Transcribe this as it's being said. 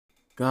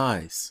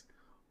Guys,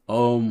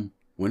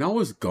 when I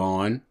was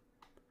gone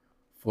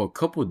for a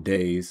couple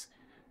days,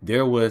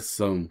 there was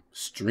some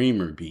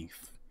streamer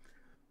beef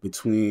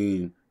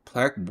between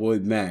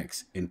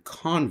plaqueboymax and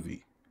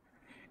Konvy.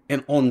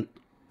 And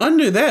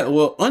under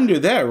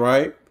that,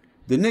 right,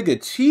 the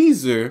nigga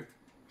Cheezer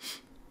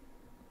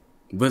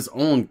was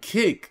on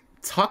Kick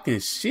talking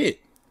shit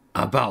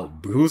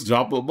about Bruce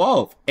Drop 'em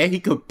Off. And he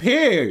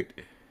compared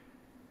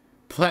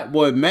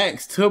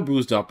plaqueboymax to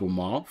Bruce Drop 'em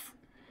Off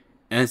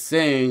and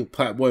saying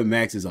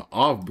plaqueboymax is an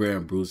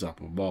off-brand Bruce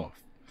Drop 'em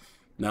Off.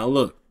 Now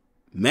look,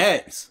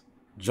 Max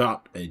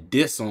dropped a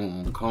diss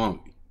on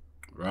Konvy,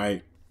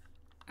 right?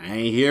 I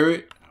ain't hear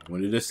it. I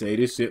wanted to say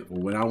this shit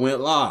when I went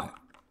live.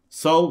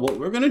 So what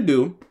we're gonna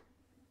do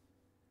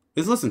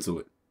is listen to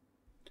it.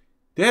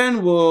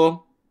 Then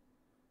we'll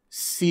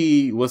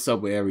see what's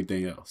up with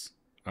everything else.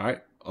 All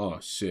right? Oh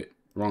shit,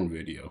 wrong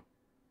video.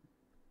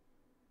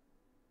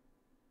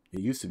 It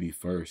used to be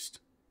first.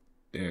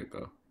 There it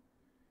go.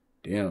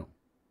 Damn.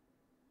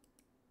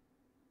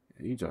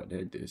 Yeah, you dropped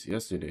that diss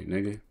yesterday,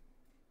 nigga.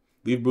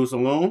 Leave Bruce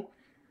alone.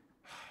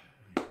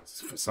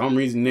 For some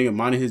reason, nigga,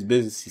 minding his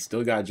business, he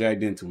still got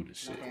dragged into this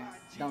shit.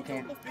 Don't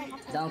care.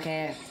 Don't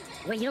care.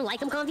 Wait, you don't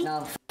like him, Konvy?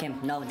 No, f him.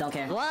 No, don't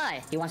care.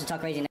 Why? He wants to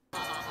talk crazy.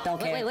 Don't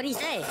care. Wait, what did he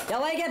say?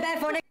 Yo, what do you get back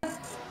for, nigga?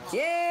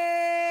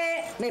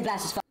 Yeah! Let me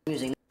blast his f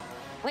music.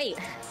 Wait,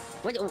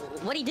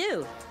 what'd he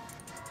do?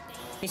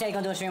 He said he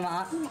gonna do a stream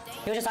on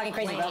He was just talking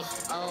crazy, bro.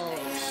 Oh.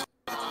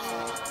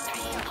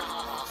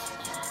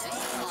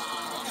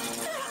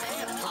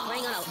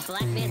 Playing on a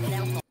black man's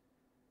downfall.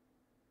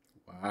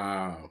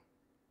 Wow.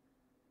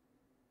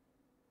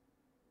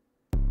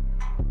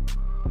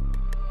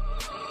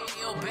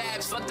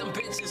 Fuck them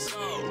bitches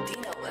up.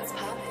 Dino, let's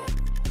pop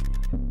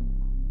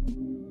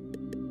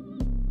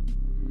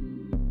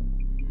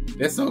it.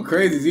 That's so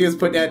crazy. He just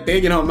put that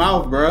thing in her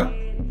mouth, bro.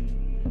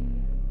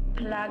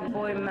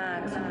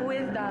 plaqueboymax. Who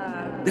is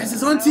that? That's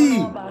his auntie.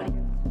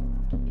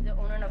 He's the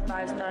owner of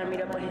 5-star.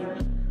 Meet up with him.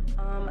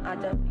 I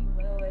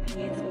definitely will if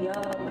he hits me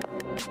up.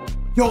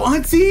 Yo,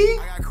 auntie?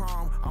 I got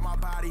chrome on my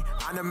body.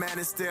 I'm the man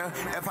is still.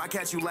 If I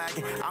catch you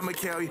lacking, I'ma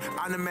kill you.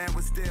 I'm the man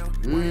with still.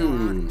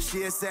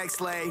 She a sex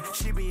slave.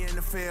 She be in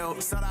the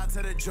field. Shout out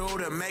to the Jew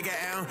to make an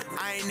M.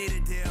 I ain't need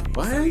a deal.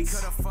 What? So he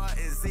coulda fucked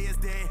and see us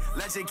dead.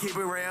 Let's just keep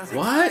it real.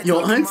 What?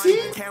 Yo,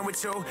 auntie? Can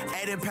with you.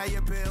 Ain't didn't pay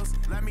your bills.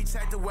 Let me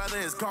check the weather.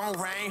 It's gon'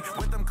 rain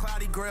with them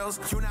cloudy grills.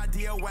 You not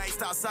DOA.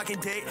 Stop sucking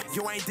dick.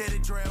 You ain't did a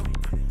drill.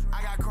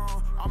 I got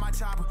chrome on my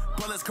chopper,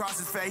 bullets cross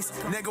his face.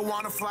 Nigga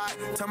wanna fly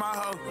to my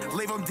hoe,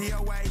 leave him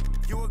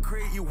DOA. You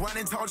agree, you went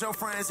and told your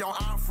friends, yo,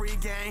 I'm free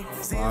game.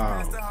 See his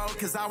past the hoe,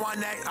 cause I want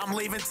neck, I'm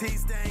leaving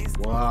T-stains.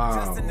 Wow.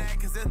 Just a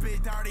neck, cause this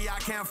bitch dirty, I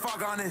can't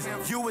fuck on this.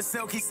 You was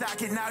silky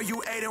socket, now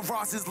you Aiden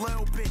Ross's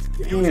little bitch.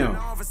 Damn. You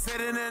known for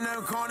sitting in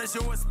the corners,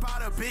 you a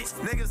spotter, bitch.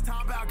 Niggas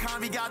talk about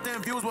Konvy, got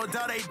them views, well,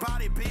 duh, they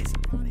body, bitch.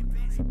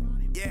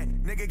 Yeah,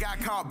 nigga got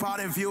caught, bought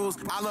in views.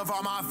 I love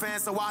all my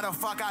fans, so why the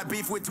fuck I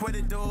beef with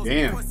Twitter dudes?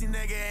 Damn. Pussy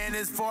nigga in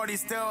his 40s,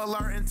 still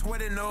alerting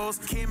Twitter news.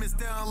 Kim is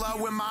still in love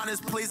with minors,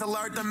 please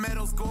alert the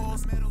middle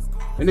schools.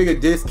 That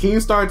nigga diss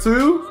Keemstar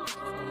too?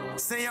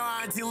 See your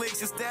auntie leaks,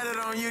 you stared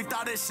on you,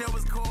 thought this shit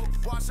was cool.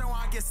 Watch your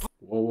aunt get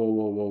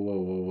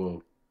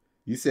Whoa.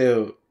 You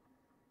said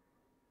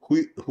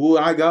who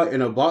I got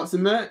in a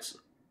boxing match?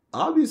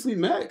 Obviously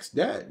Max.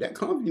 That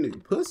Konvy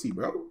nigga pussy,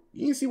 bro.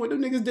 You ain't see what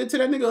them niggas did to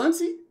that nigga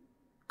auntie?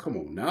 Come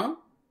on now.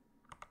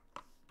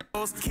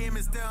 Kim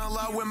is still in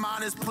love with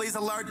minors, please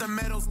alert the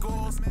middle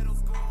schools.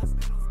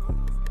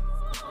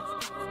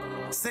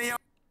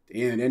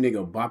 Damn, that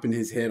nigga bopping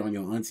his head on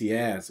your auntie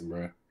ass,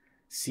 bro.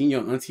 Seen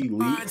your auntie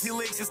leaks? Auntie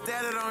leaks, you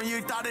stared on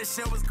you, thought this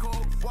shit was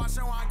cool. Watch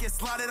your aunt get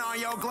slutted on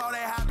your glow, they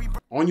happy.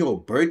 On your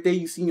birthday,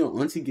 you seen your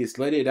auntie get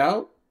slutted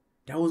out?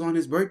 That was on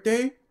his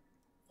birthday?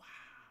 Wow.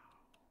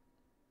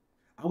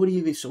 I wouldn't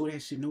even show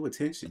that shit no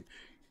attention.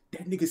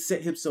 That nigga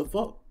set himself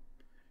up.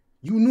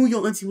 You knew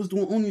your auntie was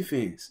doing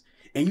OnlyFans.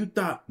 And you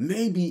thought,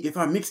 maybe if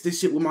I mix this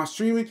shit with my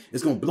streaming,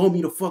 it's gonna blow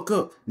me the fuck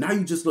up. Now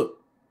you just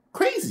look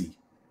crazy.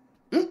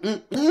 Why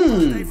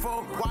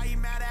you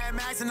mad at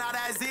Max and not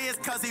as is?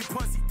 Cause he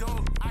pussy dude.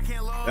 I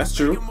can't love. That's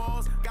true.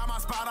 Got my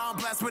spot on,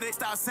 blessed with it.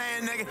 Stop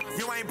saying nigga,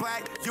 you ain't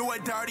black, you a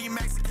dirty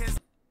Mexican.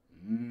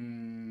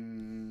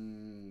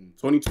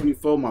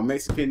 2024, my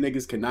Mexican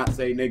niggas cannot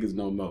say niggas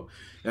no more.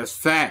 That's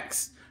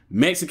facts.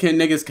 Mexican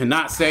niggas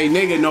cannot say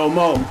nigga no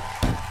more.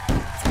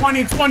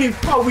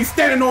 2024, we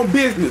standing on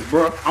business,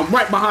 bro. I'm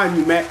right behind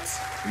you, Max.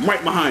 I'm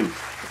right behind you.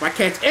 If I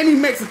catch any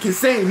Mexican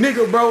saying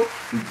nigga, bro,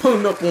 I'm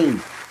pulling up on you.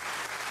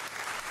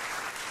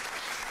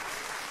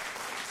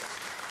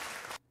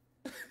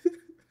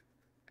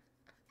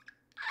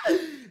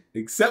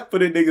 Except for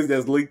the niggas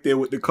that's linked in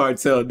with the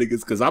cartel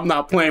niggas, because I'm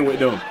not playing with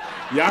them.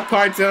 Y'all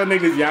cartel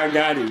niggas, y'all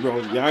got it, bro.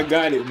 Y'all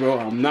got it, bro.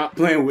 I'm not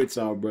playing with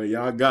y'all, bro.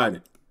 Y'all got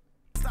it.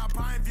 Stop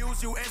buying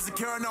views, you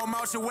insecure, no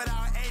motion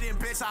without aiding,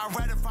 bitch. I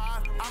ratify.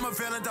 I'm a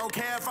villain, don't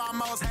care if I'm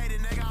most hated,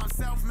 nigga. I'm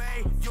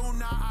self-made. You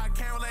know I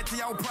can't relate to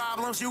your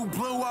problems. You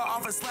blew up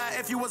off a slap.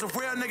 If you was a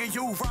real nigga,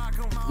 you rock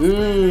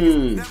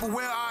 'em. Never will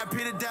I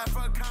repeat a death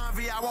for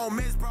Konvy. I won't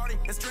miss Brody.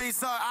 The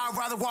streets up, I'd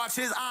rather watch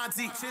his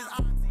auntie.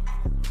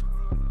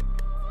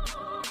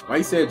 Why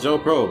you said Joe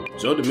Pro?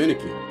 Joe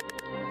Dominican.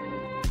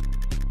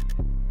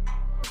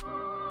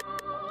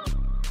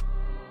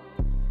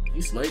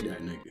 He slayed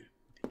that nigga.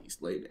 He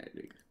slayed that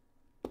nigga.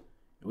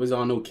 It was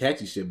all no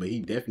catchy shit, but he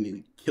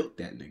definitely killed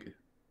that nigga.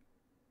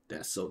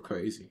 That's so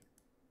crazy.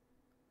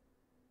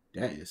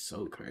 That is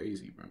so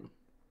crazy, bro.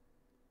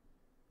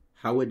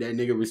 How would that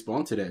nigga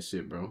respond to that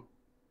shit, bro?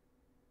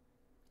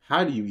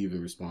 How do you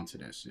even respond to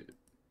that shit?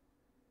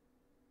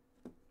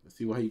 Let's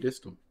see why he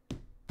dissed him.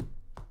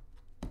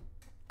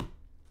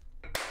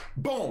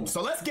 Boom.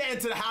 So let's get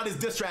into how this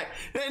diss track.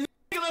 And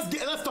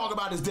let's talk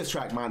about this diss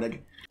track, my nigga.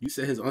 You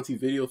said his auntie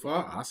video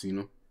fire? I seen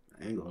him.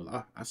 I ain't gonna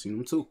lie. I seen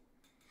him too.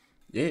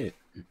 Yeah.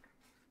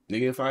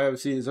 Nigga, if I ever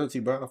see his auntie,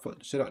 bro, I fuck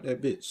the shit out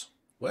that bitch.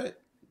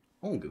 What?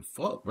 I don't give a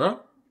fuck,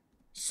 bro.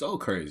 So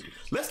crazy.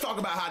 Let's talk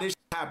about how this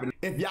happened.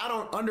 If y'all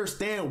don't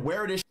understand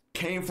where this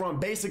came from,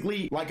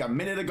 basically, like a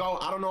minute ago,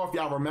 I don't know if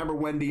y'all remember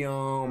when the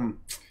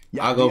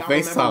I go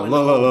FaceTime.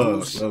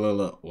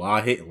 Look. While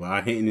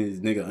I hitting his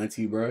nigga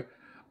auntie, bro,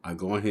 I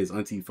go on his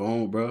auntie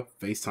phone, bro.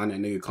 FaceTime that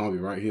nigga, call me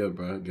right here,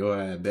 bro. Go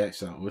ahead, back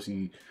shot. What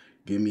she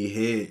give me a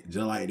head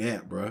just like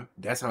that, bro.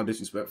 That's how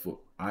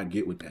disrespectful I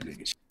get with that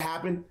nigga.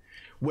 Happened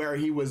where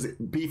he was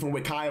beefing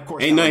with Kai, of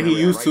course. Ain't nothing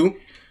he used to.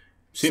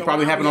 Shit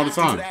probably happen all the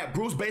time. That,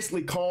 Bruce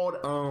basically called,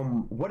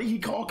 what did he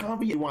call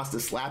Konvy? He wants to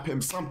slap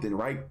him something,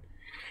 right?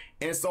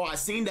 And so I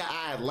seen that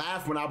I had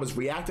laughed when I was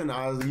reacting.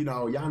 I was, you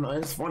know, y'all know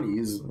it's funny.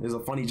 It's a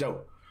funny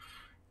joke.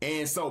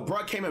 And so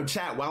bruh came in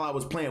chat while I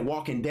was playing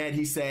Walking Dead.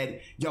 He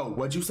said, yo,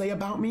 what'd you say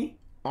about me?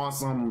 On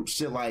some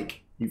shit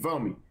like, you feel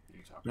me?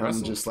 And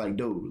I'm just like,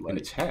 dude, like, in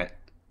the chat.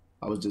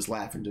 I was just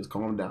laughing, just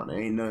calm down. There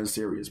ain't nothing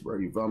serious, bro.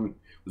 You feel me?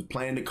 Was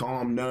playing to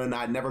calm none.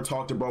 I'd never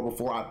talked to bro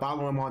before. I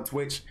follow him on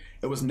Twitch.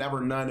 It was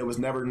never none. It was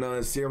never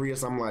none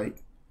serious. I'm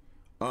like,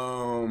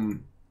 I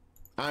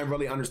didn't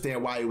really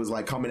understand why he was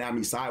like coming at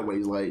me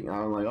sideways. Like,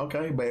 I'm like,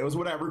 okay, but it was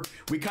whatever.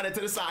 We cut it to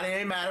the side. It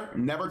ain't matter.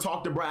 Never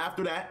talked to bro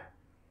after that.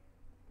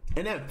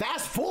 And then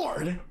fast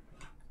forward.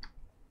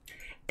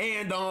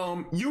 And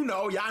you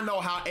know, y'all know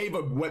how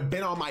Ava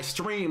been on my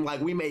stream. Like,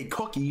 we made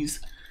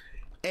cookies.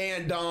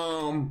 And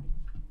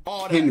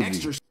all that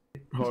extra shit.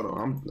 Hold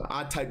on,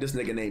 I typed this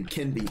nigga named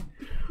Kenby.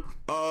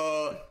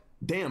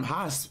 Damn,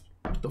 Haas,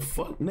 the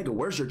fuck, nigga,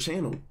 where's your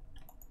channel,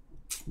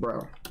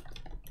 bro?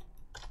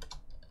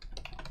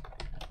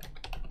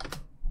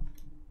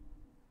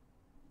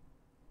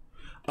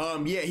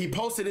 Yeah, he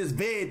posted his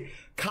vid.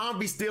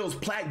 Konvy steals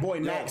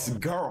plaqueboymax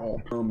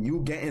girl.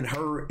 You getting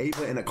her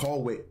Ava in a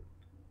call with?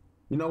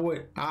 You know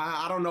what?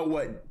 I don't know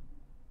what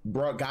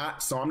bro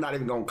got, so I'm not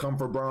even gonna come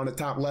for bro on the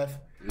top left.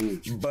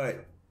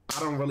 But I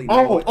don't really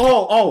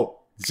know.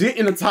 Jit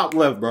in the top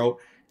left, bro.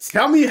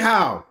 Tell me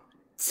how.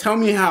 Tell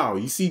me how.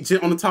 You see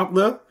Jit on the top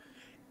left?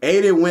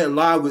 Aiden went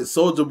live with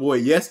Soulja Boy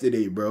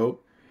yesterday,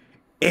 bro.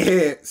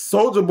 And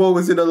Soulja Boy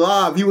was in the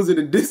live. He was in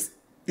the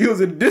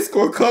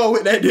Discord call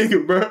with that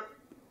nigga, bro.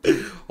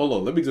 Hold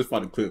on, let me just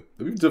find a clip.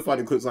 Let me just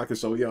find a clip so I can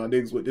show y'all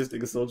niggas what this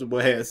nigga Soulja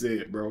Boy had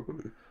said, bro.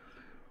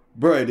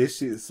 Bro, this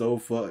shit is so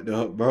fucked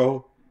up,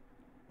 bro.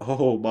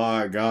 Oh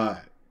my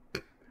God.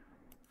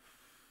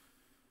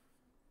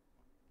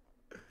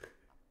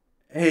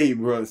 Hey,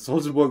 bro,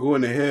 Soulja Boy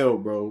going to hell,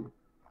 bro.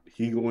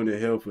 He going to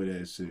hell for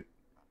that shit.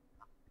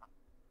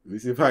 Let me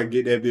see if I can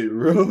get that bit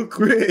real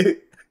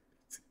quick.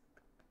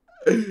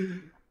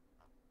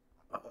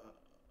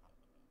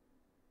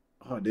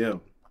 Oh,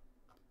 damn.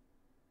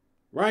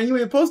 Ryan, you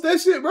ain't post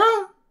that shit, bro?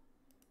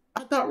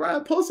 I thought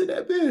Ryan posted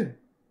that bit.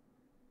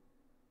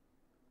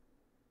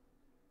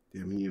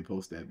 Damn, he didn't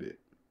post that bit.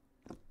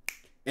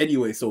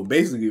 Anyway, so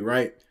basically,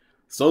 right?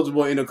 Soulja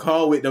Boy in the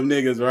call with them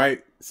niggas,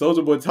 right?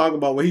 Soulja Boy talking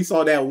about when he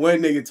saw that one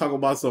nigga talking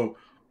about some,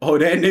 oh,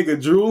 that nigga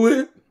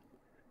drooling,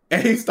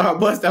 and he started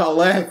busting out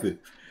laughing.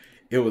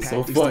 It was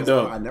so fucked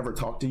up. I never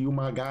talked to you,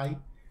 my guy.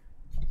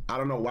 I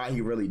don't know why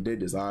he really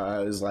did this. I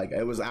was like,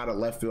 it was out of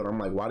left field. I'm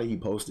like, why did he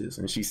post this?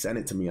 And she sent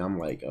it to me. I'm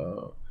like,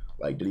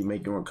 did he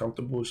make you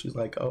uncomfortable? She's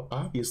like, oh,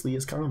 obviously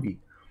it's Konvy.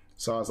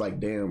 So I was like,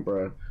 damn,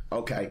 bro.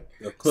 Okay.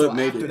 The clip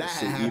made it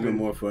even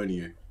more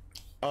funnier.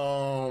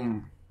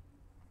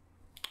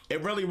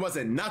 It really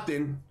wasn't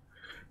nothing.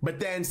 But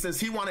then since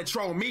he want to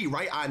troll me,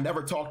 right? I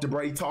never talked to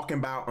Bray. He talking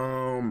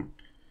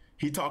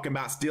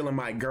about stealing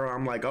my girl.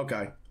 I'm like,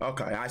 okay,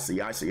 I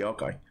see,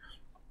 okay.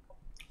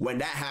 When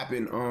that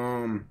happened,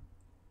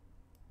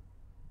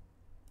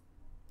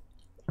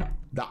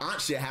 the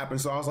aunt shit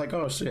happened, so I was like,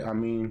 oh shit. I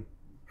mean,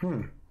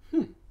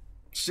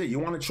 shit. You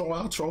want to troll?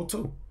 I'll troll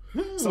too.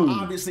 So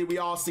obviously we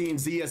all seen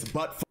Zia's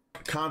butt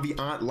fuck Konvy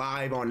aunt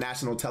live on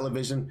national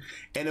television,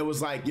 and it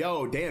was like,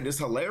 yo, damn, this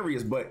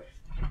hilarious, but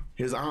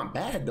his aunt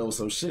bad though.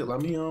 So shit.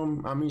 Let me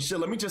let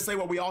me just say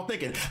what we all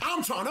thinking.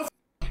 I'm trying to.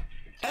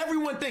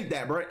 Everyone think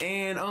that, bro,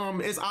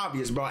 and it's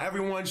obvious, bro.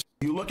 Everyone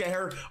You look at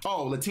her,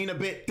 oh, Latina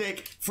bit,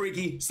 thick,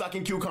 freaky,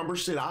 sucking cucumber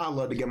shit. I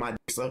love to get my dick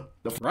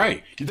sucked.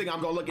 Right. You think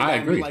I'm gonna look at that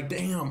and be like,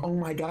 damn, oh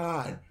my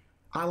God,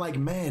 I like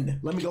men.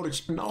 Let me go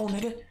to no,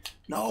 nigga.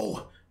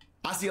 No.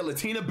 I see a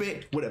Latina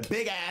bit with a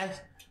big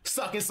ass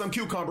sucking some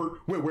cucumber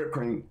with whipped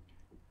cream.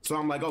 So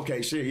I'm like,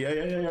 okay, shit,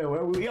 yeah.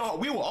 Well, we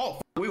will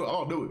all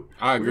do it.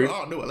 I agree. We will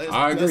all do it.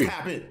 Let's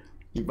tap in.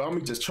 You feel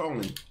me? Just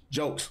trolling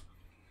jokes.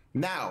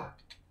 Now,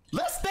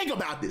 let's think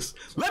about this.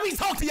 Let me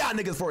talk to y'all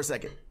niggas for a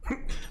second.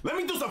 Let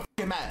me do some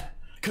fucking math.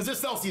 Cause this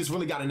Celsius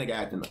really got a nigga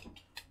acting up.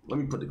 Let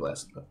me put the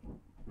glasses up.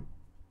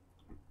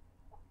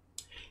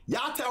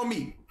 Y'all tell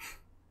me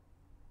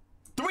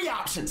 3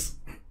 options.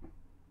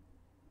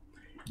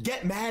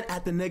 Get mad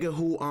at the nigga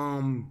who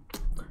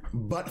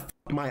butt fucked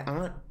my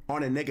aunt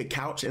on a nigga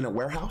couch in a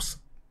warehouse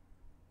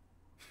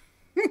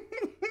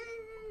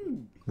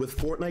with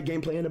Fortnite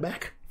gameplay in the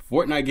back.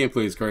 Fortnite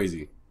gameplay is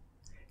crazy.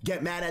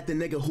 Get mad at the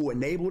nigga who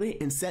enabled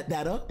it and set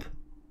that up,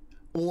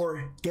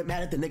 or get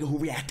mad at the nigga who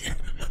reacted.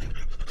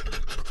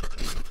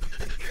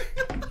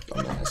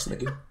 Dumbass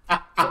nigga.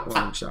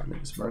 Fuck shot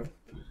niggas, bro.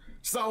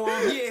 So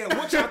yeah,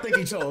 what y'all think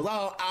he chose?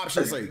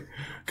 Option C,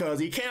 cause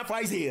he can't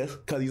fight his,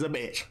 cause he's a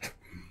bitch.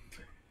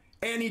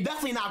 And he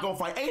definitely not gonna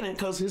fight Aiden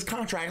because his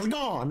contract is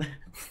gone.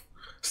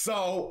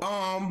 So,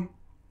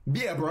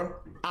 yeah, bro.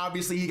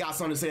 Obviously, he got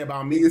something to say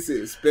about me.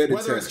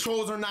 Whether it's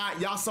trolls or not,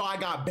 y'all saw I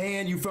got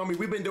banned. You feel me?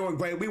 We've been doing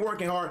great. We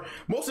working hard.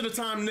 Most of the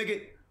time,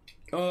 nigga,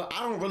 I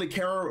don't really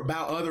care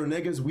about other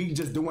niggas. We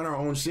just doing our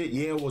own shit.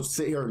 Yeah, we'll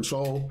sit here and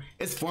troll.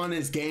 It's fun.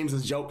 It's games.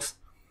 It's jokes.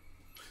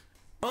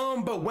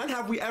 But when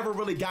have we ever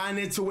really gotten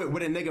into it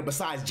with a nigga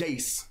besides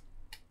Jace?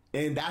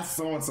 And that's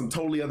on some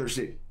totally other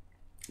shit.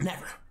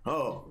 Never.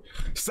 Oh,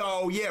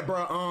 so yeah,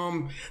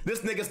 bro.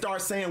 This nigga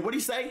start saying, what'd he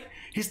say?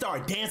 He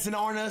started dancing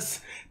on us.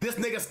 This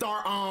nigga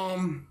start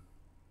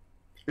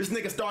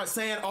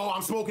saying, oh,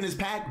 I'm smoking his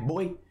pack,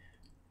 boy.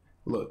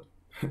 Look,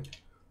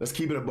 let's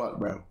keep it a buck,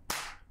 bro.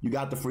 You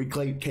got the free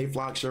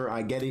K-Flock shirt.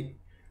 I get it.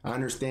 I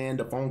understand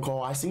the phone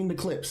call. I seen the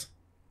clips.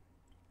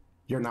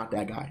 You're not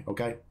that guy,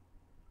 okay?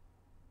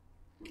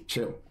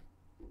 Chill.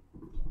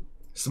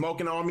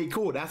 Smoking on me,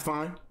 cool. That's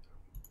fine.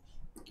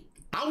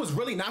 I was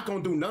really not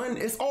gonna do nothing.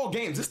 It's all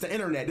games. It's the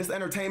internet. This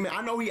entertainment.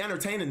 I know he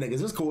entertaining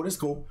niggas. It's cool. It's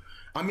cool.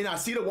 I mean, I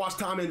see the watch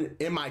time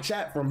in my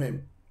chat from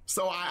him,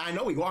 so I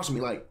know he watching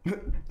me like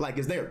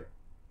it's there.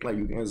 Like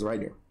it's right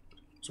there.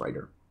 It's right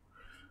there.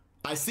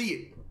 I see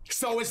it.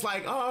 So it's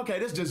like, oh, okay,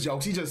 this just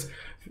jokes. He just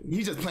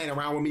playing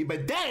around with me.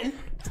 But then,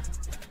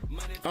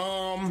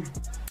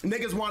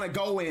 niggas want to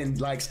go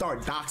and like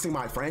start doxing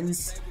my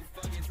friends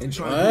and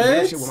trying to do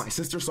that shit with my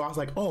sister. So I was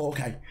like, oh,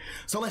 okay.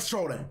 So let's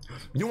troll them.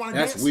 You want to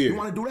dance? Weird. You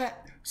want to do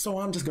that? So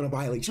I'm just going to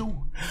violate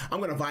you. I'm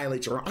going to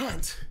violate your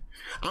aunt.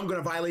 I'm going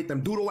to violate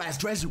them doodle ass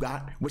dreads you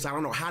got, which I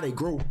don't know how they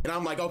grew. And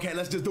I'm like, okay,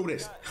 let's just do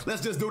this.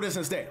 Let's just do this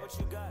instead.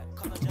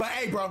 But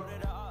hey, bro,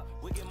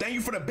 thank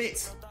you for the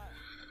bits.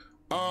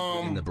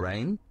 In the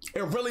brain?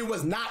 It really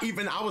was not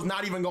even, I was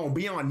not even going to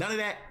be on none of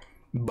that.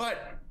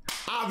 But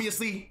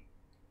obviously,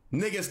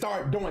 niggas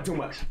start doing too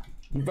much.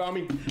 You feel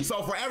me?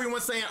 So for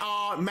everyone saying,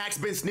 oh, Max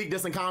been sneak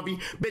dissing Konvy,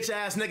 bitch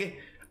ass nigga,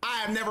 I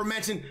have never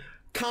mentioned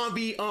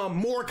Konvy,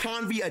 more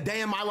Konvy a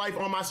day in my life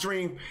on my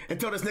stream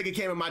until this nigga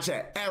came in my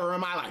chat. Ever in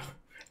my life.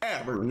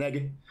 Ever,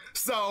 nigga.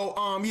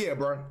 So, yeah,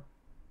 bro.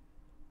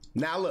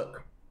 Now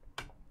look.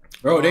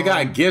 Bro, they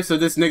got gifts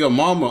of this nigga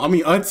mama. I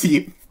mean,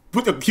 auntie.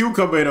 Put the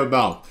cucumber in her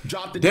mouth.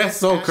 Drop the That's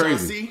so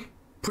crazy.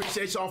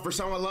 Appreciate y'all for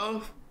showing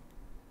love.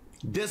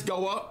 This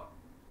go up.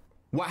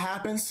 What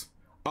happens?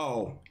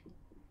 Oh.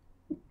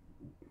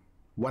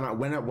 When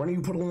are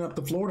you pulling up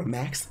to Florida,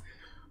 Max?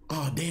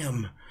 Oh,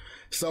 damn.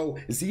 So,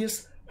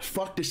 Zeus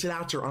fucked the shit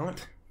out your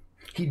aunt.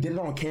 He did it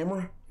on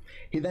camera.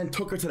 He then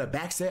took her to the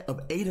back set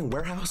of Aiden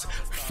warehouse.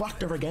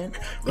 Fucked her again.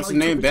 What's the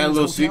name? Bad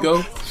Little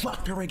Seago?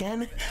 Fucked her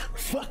again.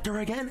 Fucked her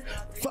again.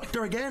 Fucked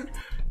her again.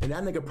 And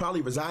that nigga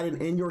probably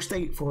resided in your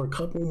state for a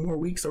couple more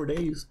weeks or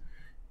days.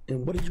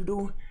 And what did you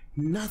do?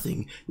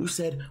 Nothing. You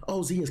said,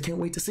 oh, Zeus, can't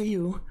wait to see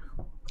you.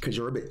 Because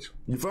you're a bitch.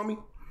 You feel me?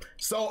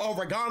 So,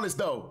 regardless,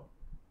 though,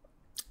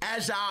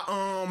 as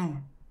y'all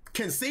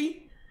can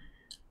see,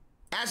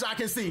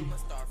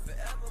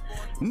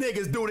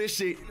 niggas do this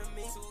shit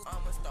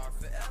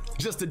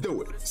just to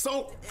do it.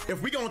 So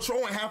if we gonna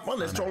troll and have fun,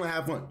 let's troll and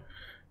have fun.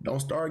 Don't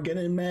start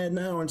getting mad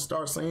now and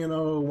start saying,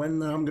 oh,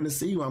 when I'm gonna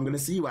see you, I'm gonna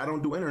see you. I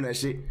don't do internet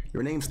shit.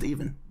 Your name's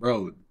Steven.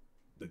 Bro,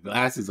 the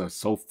glasses are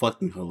so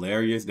fucking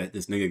hilarious that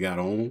this nigga got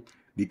on,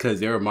 because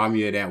they remind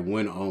me of that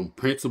one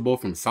principal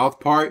from South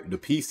Park, the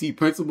PC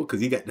principal,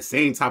 because he got the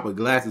same type of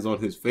glasses on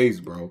his face,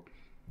 bro.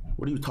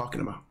 What are you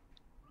talking about?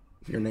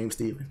 Your name's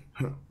Steven.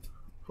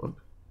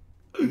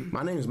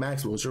 My name is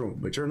Maxwell, true,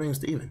 but your name's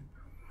Steven.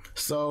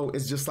 So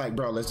it's just like,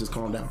 bro, let's just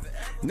calm down.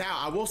 Now,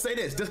 I will say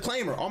this,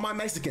 disclaimer, all my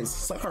Mexicans,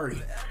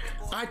 sorry.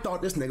 I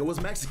thought this nigga was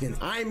Mexican.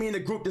 I ain't mean to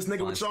group this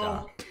nigga with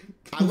y'all.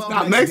 I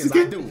love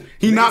Mexicans, I do.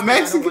 He not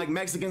Mexican? I don't like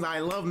Mexicans, I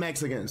love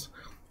Mexicans.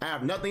 I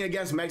have nothing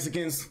against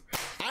Mexicans.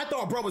 I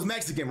thought bro was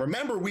Mexican.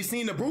 Remember, we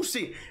seen the Bruce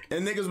shit,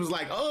 and niggas was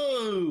like,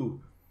 oh,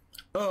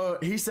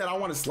 he said, I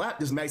want to slap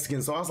this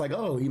Mexican. So I was like,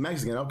 oh, he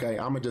Mexican. Okay,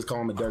 I'm going to just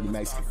call him a dirty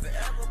Mexican.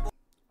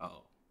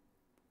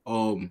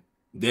 Oh.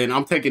 Then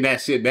I'm taking that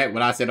shit back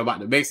what I said about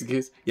the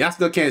Mexicans. Y'all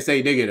still can't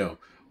say nigga though.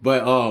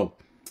 But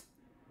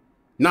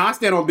nah, I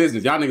stand on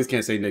business. Y'all niggas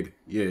can't say nigga.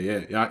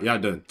 Yeah. Y'all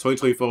done.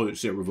 2024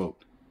 shit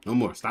revoked. No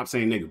more. Stop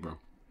saying nigga, bro.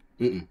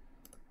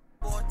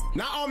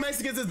 Not all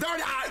Mexicans is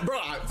dirty. Bro,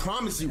 I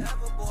promise you.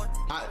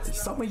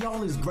 Some of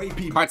y'all is great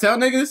people. Cartel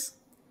niggas?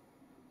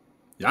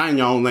 Y'all in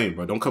your own lane,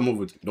 bro. Don't come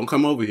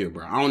over here,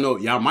 bro. I don't know.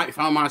 Y'all might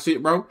find my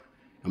shit, bro.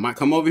 I might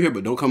come over here,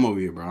 but don't come over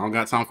here, bro. I don't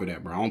got time for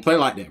that, bro. I don't play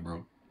like that,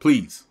 bro.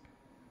 Please.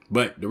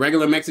 But the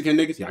regular Mexican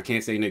niggas, y'all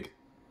can't say nigga.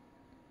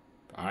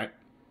 Alright?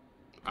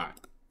 Alright.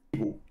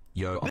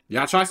 Yo.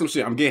 Y'all try some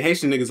shit. I'm getting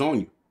Haitian niggas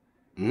on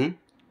you.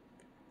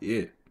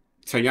 Yeah.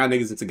 Turn y'all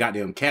niggas into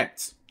goddamn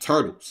cats,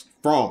 turtles,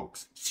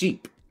 frogs,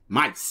 sheep,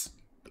 mice,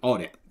 all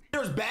that.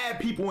 There's bad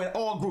people in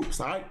all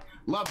groups, alright?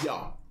 Love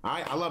y'all.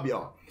 Alright? I love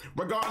y'all.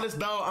 Regardless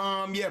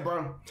though, yeah,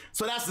 bro.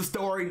 So that's the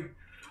story.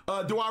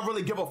 Do I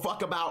really give a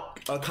fuck about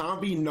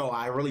Konvy? No,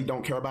 I really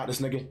don't care about this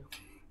nigga.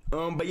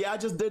 But yeah, I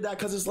just did that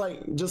because it's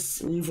like,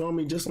 just, you feel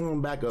me? Just want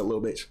to back up a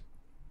little bit.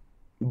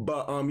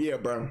 But yeah,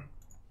 bro.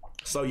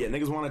 So yeah,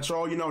 niggas want to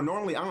troll. You know,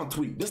 normally I don't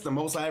tweet. This is the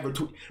most I ever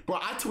tweet. Bro,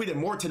 I tweeted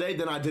more today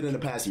than I did in the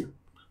past year.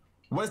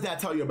 What does that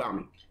tell you about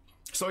me?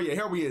 So yeah,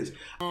 here we is.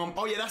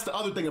 Oh yeah, that's the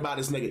other thing about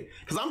this nigga.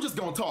 Because I'm just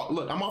going to talk.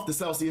 Look, I'm off the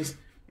Celsius.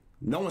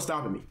 No one's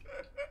stopping me.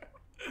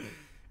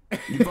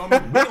 You feel me?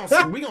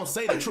 We gonna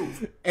say the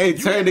truth. Hey,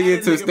 turn it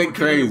into stick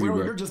crazy, bro.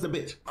 You're just a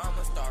bitch.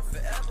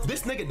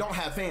 This nigga don't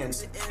have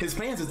fans. His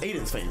fans is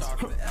Aiden's fans.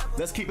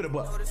 Let's keep it a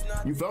buck.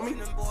 You feel me?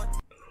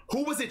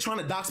 Who was it trying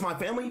to dox my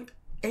family?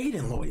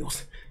 Aiden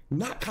loyals,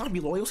 not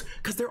Konvy loyals,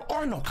 because there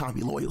are no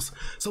Konvy loyals.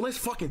 So let's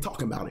fucking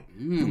talk about it.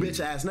 You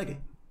bitch ass nigga.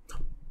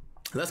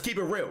 Let's keep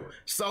it real.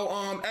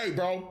 So, hey,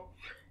 bro.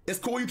 It's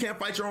cool you can't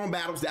fight your own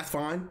battles. That's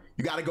fine.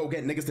 You gotta go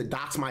get niggas to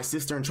dox my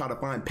sister and try to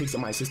find pics of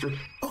my sister.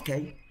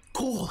 Okay.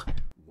 Cool.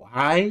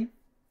 Why?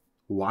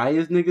 Why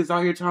is niggas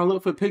out here trying to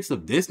look for pics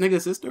of this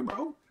nigga's sister,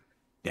 bro?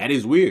 That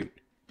is weird.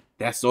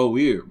 That's so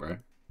weird, bro.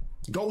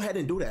 Go ahead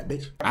and do that,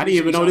 bitch. I didn't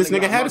even know this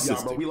nigga had a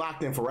sister. Bro. We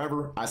locked in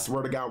forever. I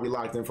swear to God, we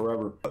locked in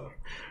forever.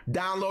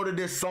 Downloaded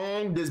this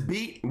song, this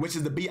beat, which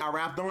is the beat I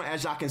rapped on,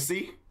 as y'all can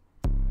see.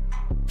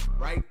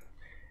 Right?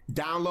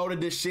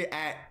 Downloaded this shit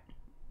at,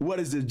 what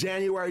is it,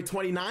 January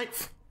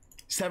 29th,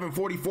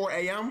 7:44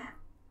 a.m.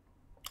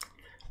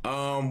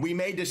 We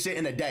made this shit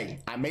in a day.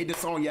 I made this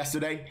song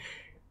yesterday.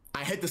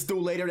 I hit the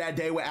stool later that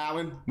day with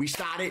Alan. We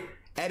shot it.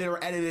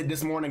 Editor edited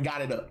this morning,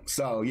 got it up.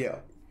 So yeah.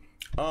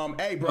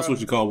 Hey, bro. That's what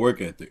you call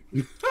work ethic.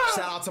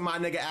 Shout out to my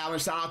nigga Alan.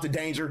 Shout out to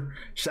Danger.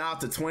 Shout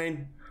out to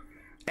Twin.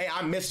 Hey,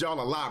 I missed y'all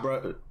a lot,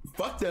 bro.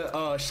 Fuck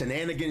the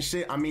shenanigan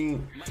shit. I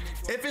mean,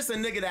 if it's a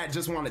nigga that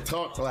just want to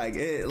talk, like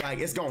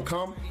it's gonna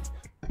come.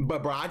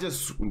 But bro, I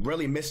just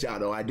really missed y'all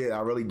though. I did. I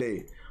really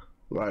did.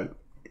 Like,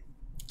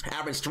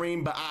 haven't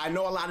streamed, but I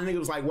know a lot of niggas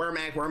was like, where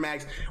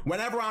Max?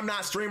 Whenever I'm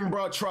not streaming,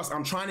 bro, trust,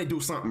 I'm trying to do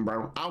something,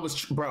 bro. I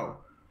was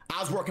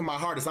working my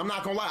hardest. I'm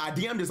not gonna lie. I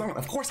DM'd his aunt.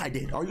 Of course I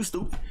did. Are you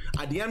stupid?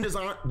 I DM'd his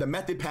aunt. The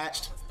method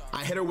patched.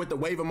 I hit her with the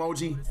wave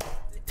emoji.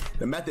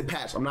 The method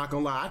patched. I'm not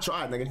gonna lie. I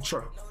tried, nigga.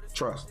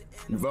 Trust.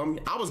 You feel me?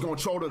 I was gonna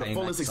troll to the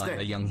fullest extent.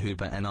 A young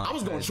Hooper and I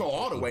was gonna troll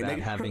all the way, nigga.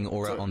 Having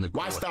aura on the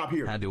why stop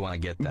here? How do I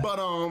get that? But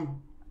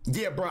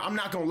yeah, bro. I'm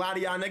not gonna lie to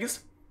y'all niggas.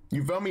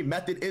 You feel me?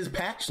 Method is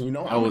patched. You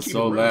know, I was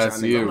so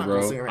last year,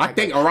 bro. I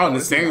think around the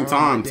same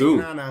time too.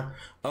 Yeah,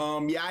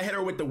 I hit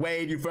her with the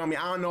wave. You feel me?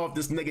 I don't know if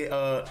this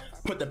nigga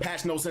put the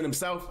patch notes in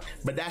himself,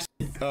 but that's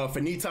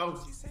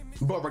finito.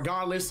 But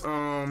regardless,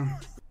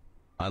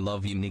 I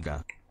love you,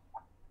 nigga.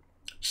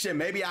 Shit,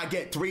 maybe I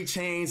get 3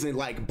 chains and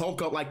like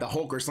bulk up like the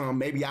Hulk or something.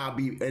 Maybe I'll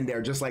be in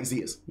there just like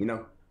Zias. You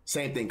know,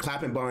 same thing.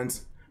 Clapping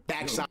buns,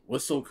 back shot.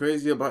 What's so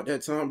crazy about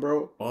that time,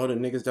 bro? All the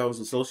niggas that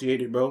was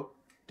associated, bro,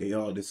 they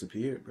all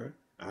disappeared, bro.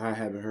 I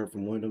haven't heard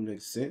from one of them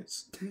niggas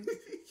since.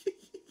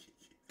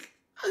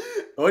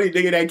 Only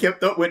nigga that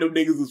kept up with them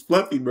niggas was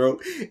Fluffy, bro.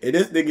 And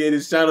this nigga in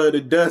the shadow of the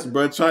dust,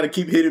 bro, trying to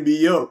keep hitting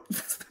me up.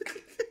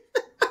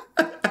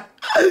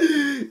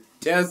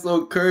 That's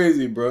so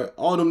crazy, bro.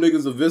 All them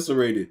niggas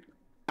eviscerated.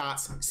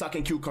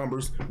 Sucking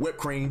cucumbers, whipped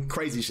cream,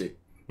 crazy shit.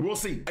 We'll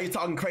see. Are you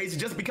talking crazy?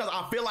 Just because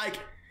I feel like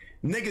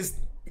niggas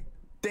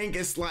think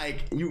it's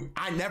like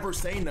I never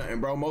say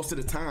nothing, bro, most of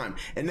the time.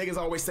 And niggas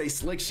always say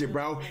slick shit,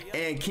 bro.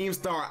 And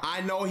Keemstar,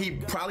 I know he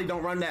probably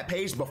don't run that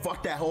page, but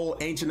fuck that whole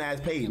ancient ass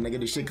page, nigga.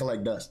 This shit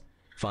collect dust.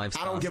 5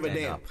 stars. I don't give a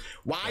damn.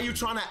 Why are you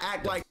trying to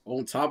act like?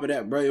 On top of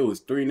that, bro, it was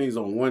 3 niggas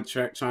on one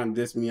track trying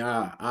to diss me.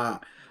 I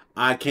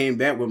came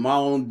back with my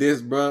own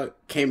diss, bro.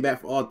 Came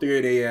back for all 3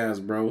 of their ass,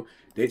 bro.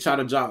 They try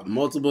to drop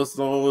multiple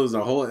songs,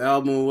 a whole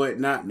album and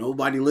whatnot.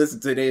 Nobody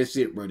listened to that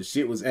shit, bro. The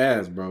shit was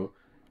ass, bro.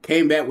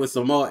 Came back with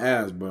some more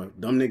ass, bro.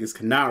 Them niggas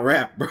cannot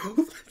rap, bro.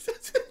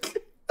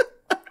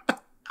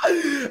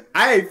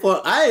 I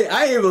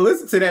ain't even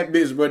listen to that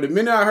bitch, bro. The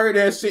minute I heard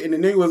that shit and the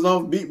nigga was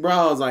off beat, bro,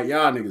 I was like,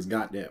 y'all niggas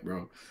got that,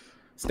 bro.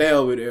 Stay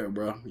over there,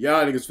 bro.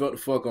 Y'all niggas felt the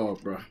fuck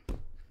off, bro.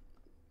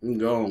 I'm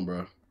gone,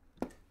 bro.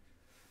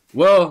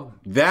 Well,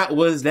 that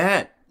was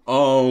that.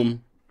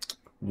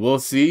 We'll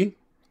see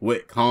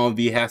what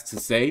Konvy has to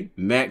say.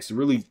 Max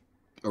really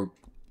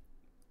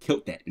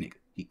killed that nigga.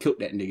 He killed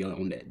that nigga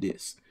on that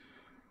diss.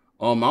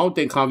 I don't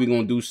think Konvy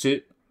gonna do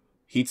shit.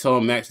 He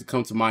told Max to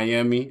come to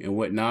Miami and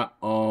whatnot.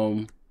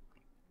 Nah,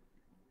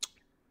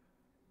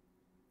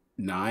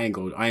 I ain't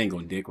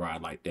gonna dick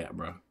ride like that,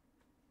 bro.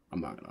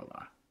 I'm not gonna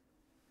lie.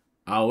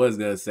 I was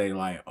gonna say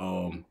like,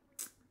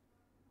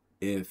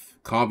 if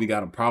Konvy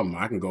got a problem,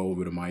 I can go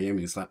over to Miami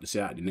and slap the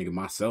shit out of the nigga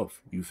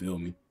myself. You feel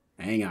me?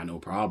 I ain't got no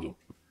problem.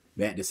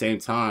 But at the same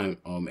time,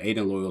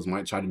 Aiden loyals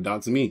might try to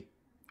dox me.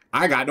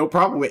 I got no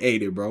problem with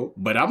Aiden, bro.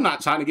 But I'm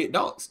not trying to get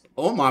doxed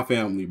on my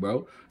family,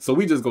 bro. So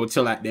we just go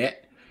chill at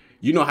that.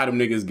 You know how them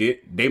niggas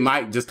get. They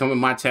might just come in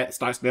my chat,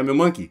 start spamming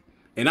monkey.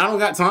 And I don't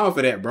got time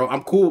for that, bro.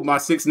 I'm cool with my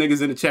 6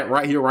 niggas in the chat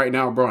right here, right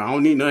now, bro. I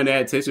don't need none of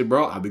that attention,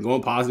 bro. I've been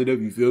going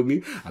positive, you feel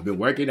me? I've been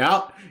working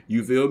out,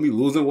 you feel me?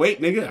 Losing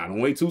weight, nigga. I don't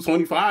weigh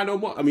 225 no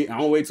more. I mean, I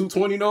don't weigh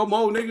 220 no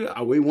more, nigga.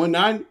 I weigh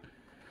 190.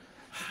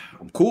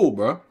 I'm cool,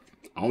 bro.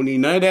 I don't need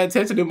none of that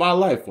attention in my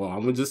life. Well,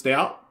 I'm gonna just stay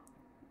out,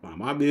 mind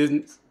my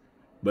business.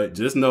 But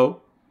just know,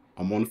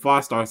 I'm on the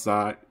 5-star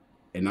side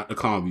and not the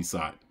Konvy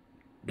side.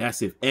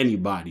 That's if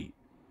anybody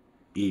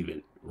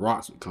even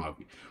rocks with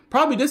Konvy.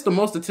 Probably this the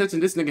most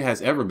attention this nigga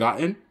has ever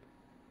gotten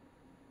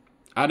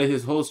out of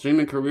his whole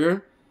streaming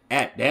career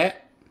at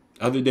that,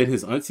 other than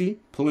his auntie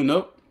pulling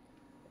up,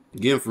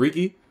 getting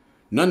freaky.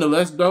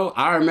 Nonetheless, though,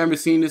 I remember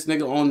seeing this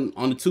nigga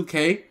on the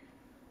 2K,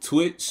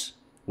 Twitch,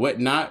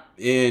 whatnot,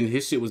 and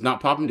his shit was not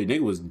popping. The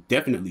nigga was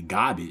definitely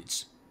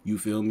garbage. You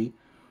feel me?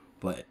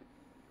 But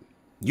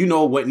you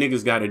know what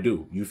niggas gotta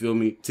do. You feel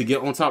me? To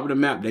get on top of the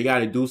map, they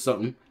gotta do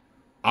something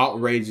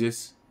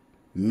outrageous,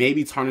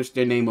 maybe tarnish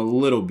their name a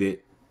little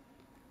bit,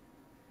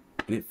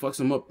 and it fucks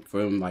them up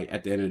for him, like,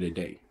 at the end of the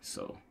day.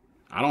 So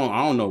I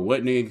don't know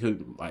what nigga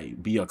could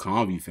like be a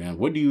Konvy fan.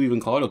 What do you even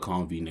call the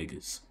Konvy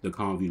niggas? The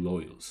Konvy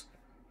loyals.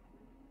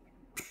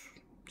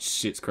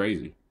 Shit's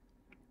crazy.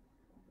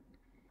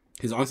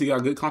 His auntie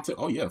got good content.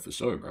 Oh yeah, for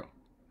sure, bro.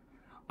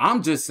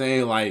 I'm just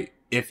saying, like,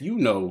 if you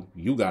know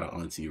you got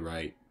an auntie,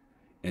 right,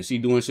 and she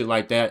doing shit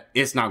like that,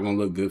 it's not gonna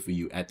look good for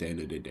you at the end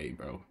of the day,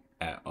 bro.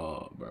 At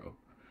all, bro.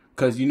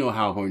 Cause you know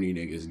how horny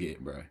niggas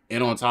get, bro.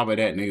 And on top of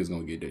that, niggas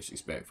gonna get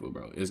disrespectful,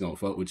 bro. It's gonna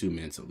fuck with you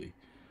mentally.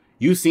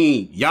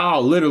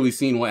 Y'all literally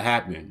seen what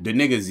happened. The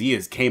nigga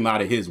Zias came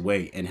out of his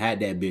way and had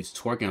that bitch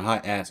twerking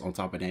her ass on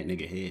top of that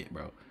nigga head,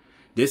 bro.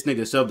 This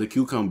nigga shoved a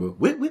cucumber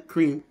with whipped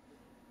cream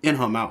in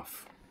her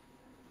mouth.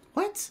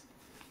 What?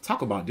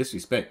 Talk about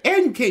disrespect.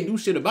 And you can't do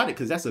shit about it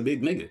because that's a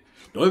big nigga.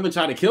 Don't even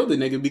try to kill the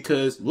nigga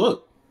because,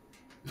 look,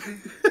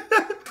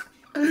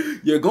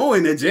 you're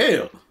going to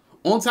jail.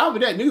 On top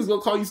of that, niggas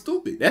gonna call you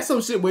stupid. That's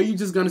some shit where you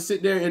just gonna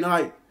sit there and,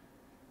 like,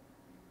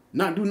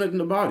 not do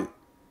nothing about it.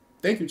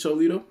 Thank you,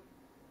 Cholito.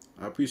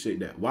 I appreciate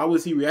that. Why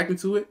was he reacting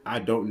to it? I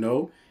don't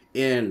know.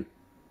 And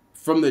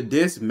from the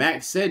diss,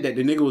 Max said that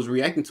the nigga was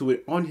reacting to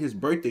it on his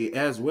birthday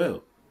as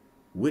well,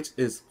 which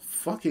is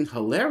fucking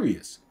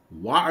hilarious.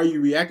 Why are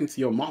you reacting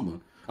to your mama?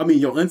 I mean,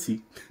 your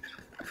auntie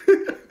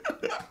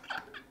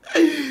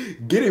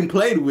getting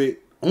played with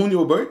on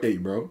your birthday,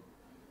 bro?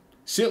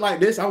 Shit like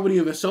this, I wouldn't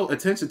even show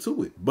attention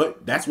to it.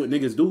 But that's what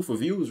niggas do for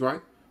views,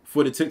 right?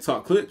 For the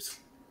TikTok clips.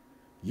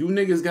 You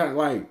niggas got,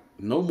 like,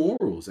 no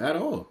morals at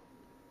all.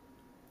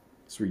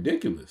 It's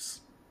ridiculous.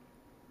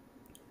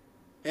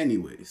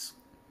 Anyways,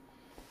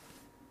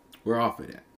 we're off of that.